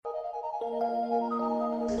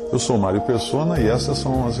Eu sou Mário Persona e essas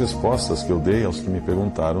são as respostas que eu dei aos que me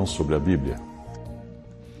perguntaram sobre a Bíblia.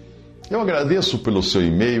 Eu agradeço pelo seu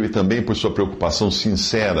e-mail e também por sua preocupação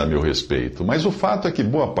sincera a meu respeito, mas o fato é que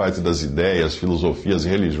boa parte das ideias, filosofias e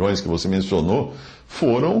religiões que você mencionou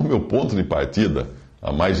foram o meu ponto de partida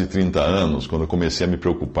há mais de 30 anos, quando eu comecei a me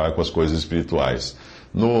preocupar com as coisas espirituais.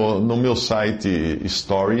 No meu site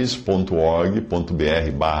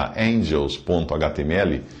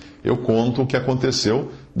stories.org.br/angels.html, eu conto o que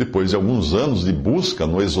aconteceu depois de alguns anos de busca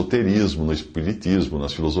no esoterismo, no espiritismo,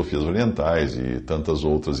 nas filosofias orientais e tantas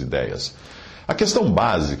outras ideias. A questão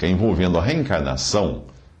básica envolvendo a reencarnação,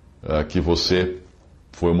 que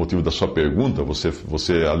foi o motivo da sua pergunta,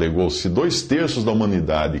 você alegou: se 2/3 da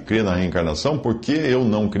humanidade crê na reencarnação, por que eu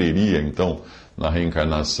não creria, então, na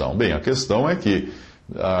reencarnação? Bem, a questão é que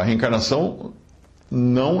a reencarnação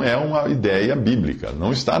não é uma ideia bíblica,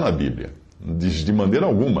 não está na Bíblia, de maneira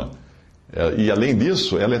alguma. E, além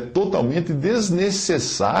disso, ela é totalmente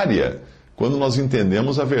desnecessária quando nós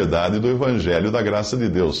entendemos a verdade do Evangelho da graça de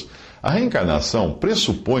Deus. A reencarnação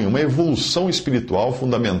pressupõe uma evolução espiritual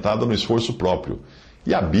fundamentada no esforço próprio.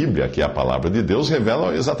 E a Bíblia, que é a palavra de Deus,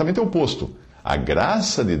 revela exatamente o oposto. A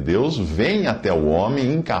graça de Deus vem até o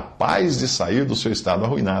homem incapaz de sair do seu estado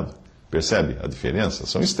arruinado. Percebe a diferença?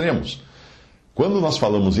 São extremos. Quando nós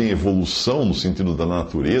falamos em evolução no sentido da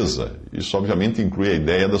natureza, isso obviamente inclui a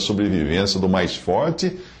ideia da sobrevivência do mais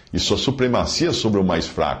forte e sua supremacia sobre o mais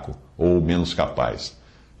fraco ou menos capaz.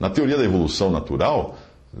 Na teoria da evolução natural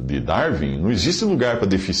de Darwin, não existe lugar para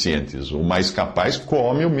deficientes. O mais capaz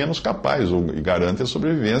come o menos capaz e garante a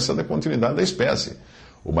sobrevivência da continuidade da espécie.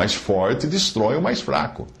 O mais forte destrói o mais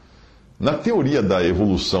fraco. Na teoria da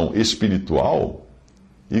evolução espiritual,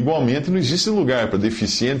 igualmente, não existe lugar para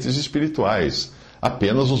deficientes espirituais.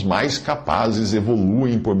 Apenas os mais capazes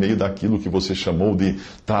evoluem por meio daquilo que você chamou de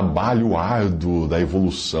trabalho árduo da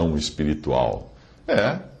evolução espiritual.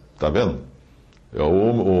 Tá vendo?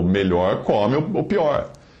 O melhor come o pior.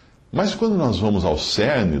 Mas quando nós vamos ao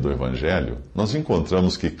cerne do Evangelho, nós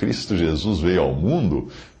encontramos que Cristo Jesus veio ao mundo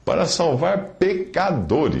para salvar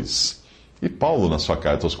pecadores. E Paulo, na sua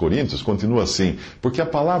carta aos Coríntios, continua assim: porque a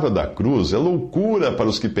palavra da cruz é loucura para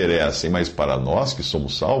os que perecem, mas para nós que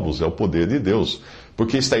somos salvos é o poder de Deus.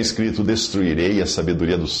 Porque está escrito: destruirei a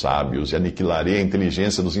sabedoria dos sábios e aniquilarei a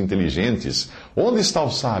inteligência dos inteligentes. Onde está o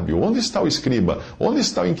sábio? Onde está o escriba? Onde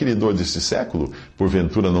está o inquiridor deste século?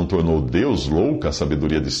 Porventura não tornou Deus louca a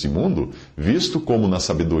sabedoria deste mundo? Visto como na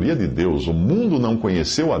sabedoria de Deus o mundo não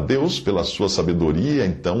conheceu a Deus pela sua sabedoria,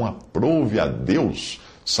 então aprove a Deus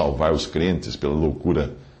salvar os crentes pela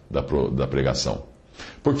loucura da pregação.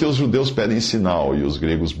 Porque os judeus pedem sinal e os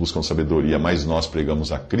gregos buscam sabedoria, mas nós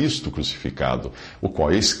pregamos a Cristo crucificado, o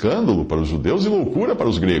qual é escândalo para os judeus e loucura para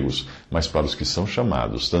os gregos. Mas para os que são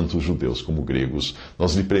chamados, tanto os judeus como gregos,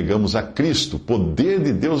 nós lhe pregamos a Cristo, poder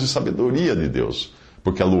de Deus e sabedoria de Deus.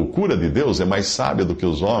 Porque a loucura de Deus é mais sábia do que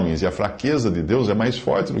os homens e a fraqueza de Deus é mais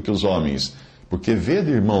forte do que os homens. Porque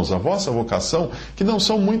vede, irmãos, a vossa vocação, que não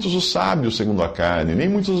são muitos os sábios segundo a carne, nem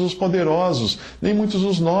muitos os poderosos, nem muitos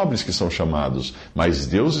os nobres que são chamados. Mas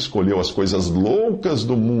Deus escolheu as coisas loucas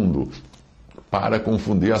do mundo para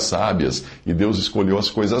confundir as sábias. E Deus escolheu as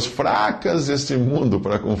coisas fracas deste mundo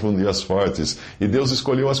para confundir as fortes. E Deus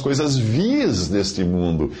escolheu as coisas vis deste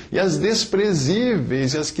mundo, e as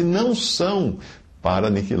desprezíveis, e as que não são, para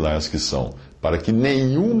aniquilar as que são, para que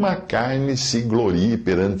nenhuma carne se glorie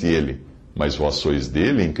perante Ele. Mas vós sois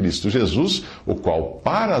dele em Cristo Jesus, o qual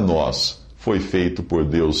para nós foi feito por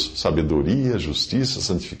Deus sabedoria, justiça,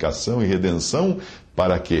 santificação e redenção,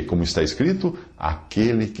 para que, como está escrito,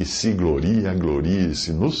 aquele que se gloria,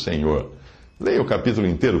 glorie-se no Senhor. Leia o capítulo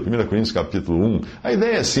inteiro, 1 Coríntios capítulo 1. A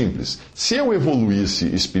ideia é simples. Se eu evoluísse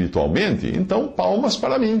espiritualmente, então palmas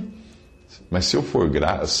para mim. Mas se eu for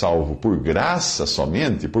salvo por graça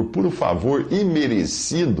somente, por puro favor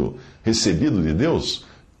imerecido recebido de Deus,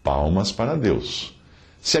 palmas para Deus.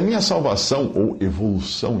 Se a minha salvação ou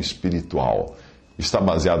evolução espiritual está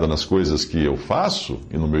baseada nas coisas que eu faço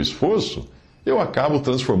e no meu esforço, eu acabo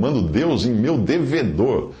transformando Deus em meu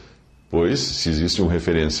devedor. Pois, se existe um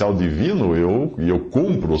referencial divino e eu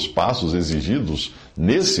cumpro os passos exigidos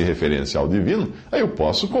nesse referencial divino, aí eu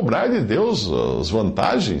posso cobrar de Deus as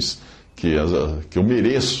vantagens que eu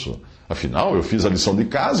mereço. Afinal, eu fiz a lição de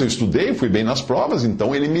casa, eu estudei, fui bem nas provas,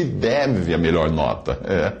 então ele me deve a melhor nota.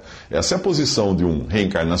 Essa é a posição de um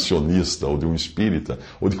reencarnacionista, ou de um espírita,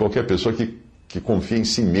 ou de qualquer pessoa que confia em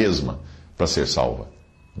si mesma para ser salva.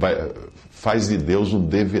 Faz de Deus um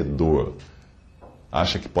devedor.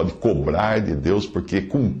 Acha que pode cobrar de Deus porque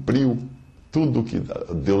cumpriu tudo que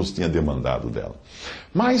Deus tinha demandado dela.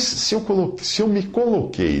 Mas se eu me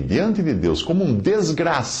coloquei diante de Deus como um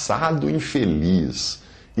desgraçado infeliz,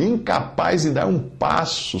 incapaz de dar um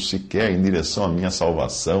passo sequer em direção à minha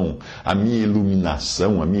salvação, à minha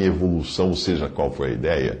iluminação, à minha evolução, ou seja, qual for a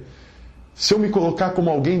ideia, se eu me colocar como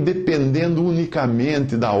alguém dependendo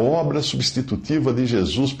unicamente da obra substitutiva de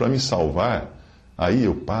Jesus para me salvar, aí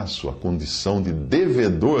eu passo a condição de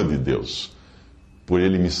devedor de Deus, por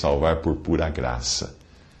Ele me salvar por pura graça.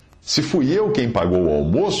 Se fui eu quem pagou o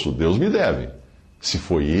almoço, Deus me deve. Se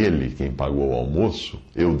foi Ele quem pagou o almoço,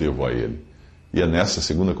 eu devo a Ele. E é nessa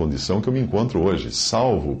segunda condição que eu me encontro hoje,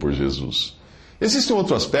 salvo por Jesus. Existe um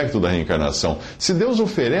outro aspecto da reencarnação. Se Deus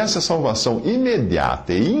oferece a salvação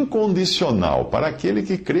imediata e incondicional para aquele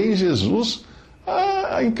que crê em Jesus,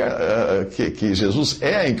 que Jesus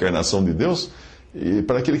é a encarnação de Deus, e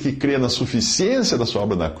para aquele que crê na suficiência da sua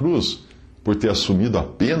obra na cruz, por ter assumido a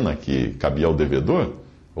pena que cabia ao devedor,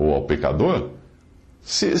 ou ao pecador,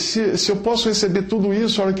 se eu posso receber tudo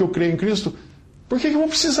isso na hora que eu creio em Cristo, por que eu vou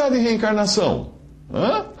precisar de reencarnação?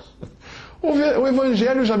 Hã? O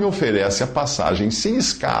Evangelho já me oferece a passagem sem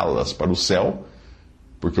escalas para o céu,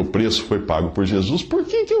 porque o preço foi pago por Jesus. Por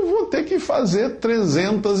que eu vou ter que fazer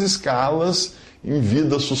 300 escalas em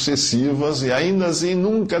vidas sucessivas e ainda assim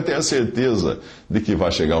nunca ter a certeza de que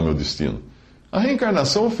vai chegar ao meu destino? A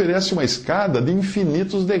reencarnação oferece uma escada de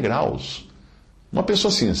infinitos degraus. Uma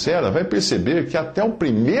pessoa sincera vai perceber que até o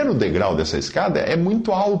primeiro degrau dessa escada é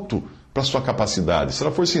muito alto para a sua capacidade. Se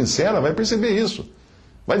ela for sincera, vai perceber isso.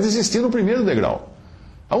 Vai desistir no primeiro degrau.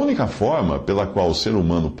 A única forma pela qual o ser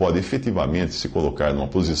humano pode efetivamente se colocar numa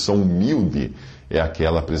posição humilde é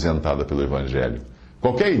aquela apresentada pelo Evangelho.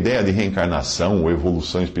 Qualquer ideia de reencarnação ou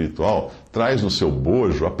evolução espiritual traz no seu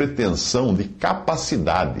bojo a pretensão de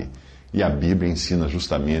capacidade. E a Bíblia ensina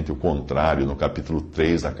justamente o contrário no capítulo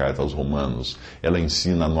 3 da carta aos Romanos. Ela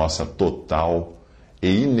ensina a nossa total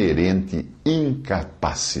e inerente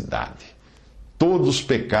incapacidade. Todos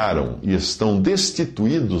pecaram e estão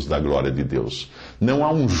destituídos da glória de Deus. Não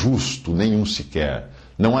há um justo, nenhum sequer.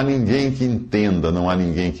 Não há ninguém que entenda, não há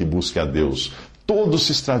ninguém que busque a Deus. Todos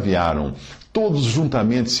se extraviaram, todos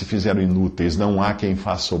juntamente se fizeram inúteis. Não há quem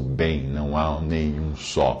faça o bem, não há nenhum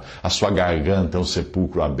só. A sua garganta é um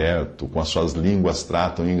sepulcro aberto, com as suas línguas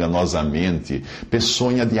tratam enganosamente.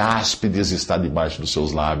 Peçonha de áspides está debaixo dos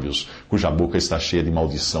seus lábios, cuja boca está cheia de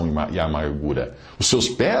maldição e amargura. Os seus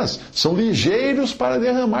pés são ligeiros para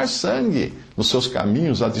derramar sangue. Nos seus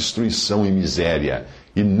caminhos há destruição e miséria,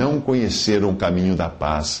 e não conheceram o caminho da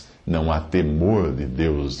paz. Não há temor de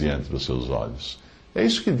Deus diante dos seus olhos. É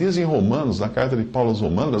isso que diz em Romanos, na carta de Paulo aos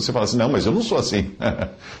Romanos. Você fala assim, não, mas eu não sou assim.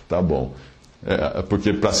 Tá bom.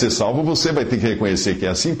 Porque para ser salvo você vai ter que reconhecer que é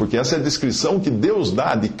assim, porque essa é a descrição que Deus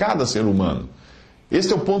dá de cada ser humano.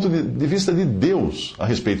 Este é o ponto de vista de Deus a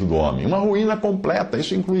respeito do homem. Uma ruína completa,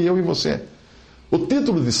 isso inclui eu e você. O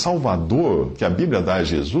título de Salvador que a Bíblia dá a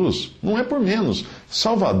Jesus não é por menos.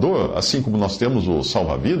 Salvador, assim como nós temos o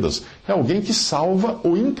salva-vidas, é alguém que salva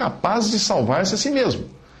o incapaz de salvar-se a si mesmo.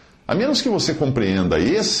 A menos que você compreenda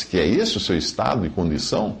que é esse o seu estado e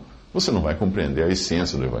condição, você não vai compreender a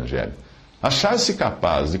essência do Evangelho. Achar-se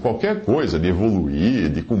capaz de qualquer coisa, de evoluir,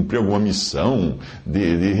 de cumprir alguma missão,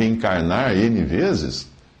 de reencarnar N vezes,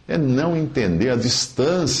 é não entender a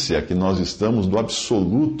distância que nós estamos do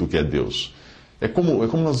absoluto que é Deus. É como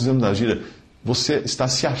nós dizemos na gíria, você está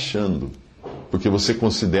se achando, porque você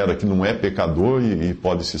considera que não é pecador e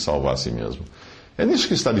pode se salvar a si mesmo. É nisso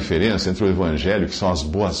que está a diferença entre o Evangelho, que são as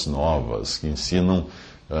boas novas, que ensinam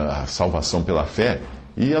a salvação pela fé,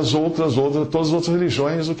 e todas as outras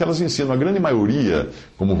religiões, o que elas ensinam. A grande maioria,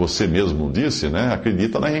 como você mesmo disse, né,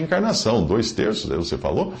 acredita na reencarnação, 2/3, você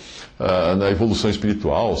falou, na evolução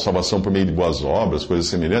espiritual, salvação por meio de boas obras, coisas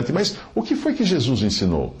semelhantes. Mas o que foi que Jesus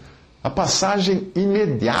ensinou? A passagem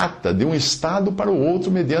imediata de um estado para o outro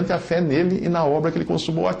mediante a fé nele e na obra que ele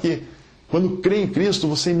consumou aqui. Quando crê em Cristo,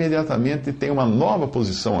 você imediatamente tem uma nova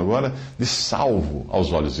posição agora de salvo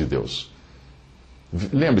aos olhos de Deus.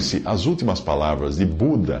 Lembre-se, as últimas palavras de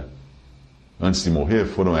Buda, antes de morrer,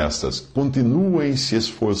 foram estas: continuem se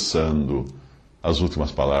esforçando. As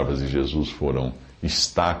últimas palavras de Jesus foram: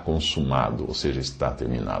 está consumado, ou seja, está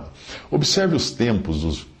terminado. Observe os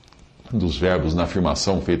tempos dos verbos na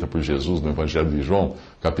afirmação feita por Jesus no Evangelho de João,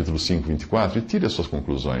 capítulo 5, 24, e tire as suas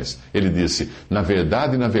conclusões. Ele disse: na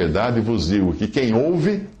verdade vos digo que quem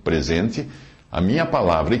ouve, presente, a minha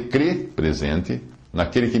palavra e crê, presente,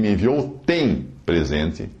 naquele que me enviou, tem,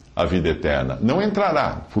 presente, a vida eterna. Não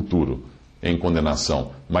entrará, futuro, em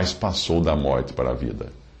condenação, mas passou da morte para a vida.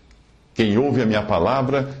 Quem ouve a minha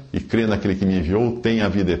palavra e crê naquele que me enviou tem a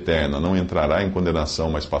vida eterna, não entrará em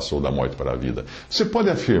condenação, mas passou da morte para a vida. Você pode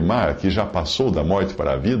afirmar que já passou da morte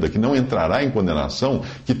para a vida, que não entrará em condenação,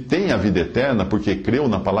 que tem a vida eterna porque creu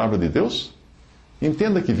na palavra de Deus?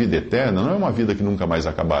 Entenda que vida eterna não é uma vida que nunca mais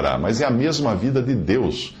acabará, mas é a mesma vida de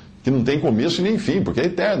Deus, que não tem começo e nem fim, porque é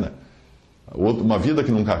eterna. Uma vida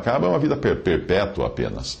que nunca acaba é uma vida perpétua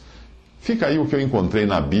apenas. Fica aí o que eu encontrei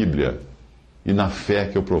na Bíblia e na fé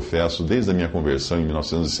que eu professo desde a minha conversão em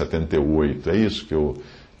 1978. É isso que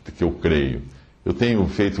eu creio. Eu tenho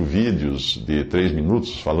feito vídeos de 3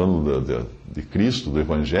 minutos falando de Cristo, do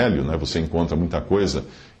Evangelho, né? Você encontra muita coisa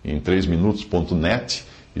em 3minutos.net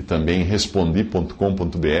e também em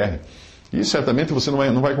respondi.com.br. E certamente você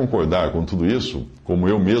não vai concordar com tudo isso, como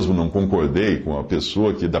eu mesmo não concordei com a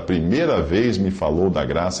pessoa que da primeira vez me falou da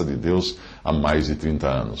graça de Deus há mais de 30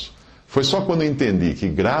 anos. Foi só quando eu entendi que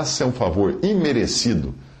graça é um favor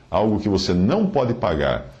imerecido, algo que você não pode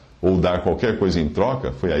pagar ou dar qualquer coisa em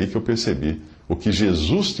troca, foi aí que eu percebi o que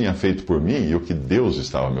Jesus tinha feito por mim e o que Deus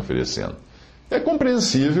estava me oferecendo. É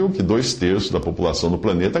compreensível que 2/3 da população do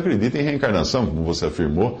planeta acredite em reencarnação, como você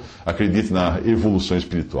afirmou, acredite na evolução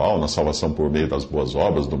espiritual, na salvação por meio das boas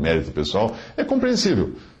obras, do mérito pessoal. É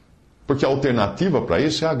compreensível, porque a alternativa para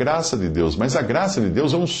isso é a graça de Deus. Mas a graça de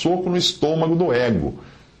Deus é um soco no estômago do ego.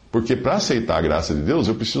 Porque para aceitar a graça de Deus,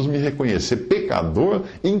 eu preciso me reconhecer pecador,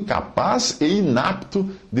 incapaz e inapto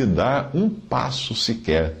de dar um passo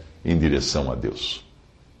sequer em direção a Deus.